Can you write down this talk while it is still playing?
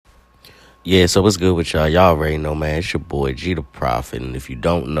Yeah, so what's good with y'all? Y'all already know, man. It's your boy G the Prophet, and if you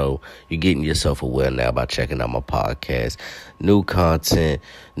don't know, you're getting yourself aware now by checking out my podcast. New content,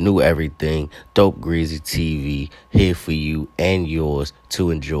 new everything. Dope Greasy TV here for you and yours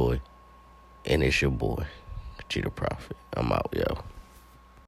to enjoy. And it's your boy G the Prophet. I'm out, yo.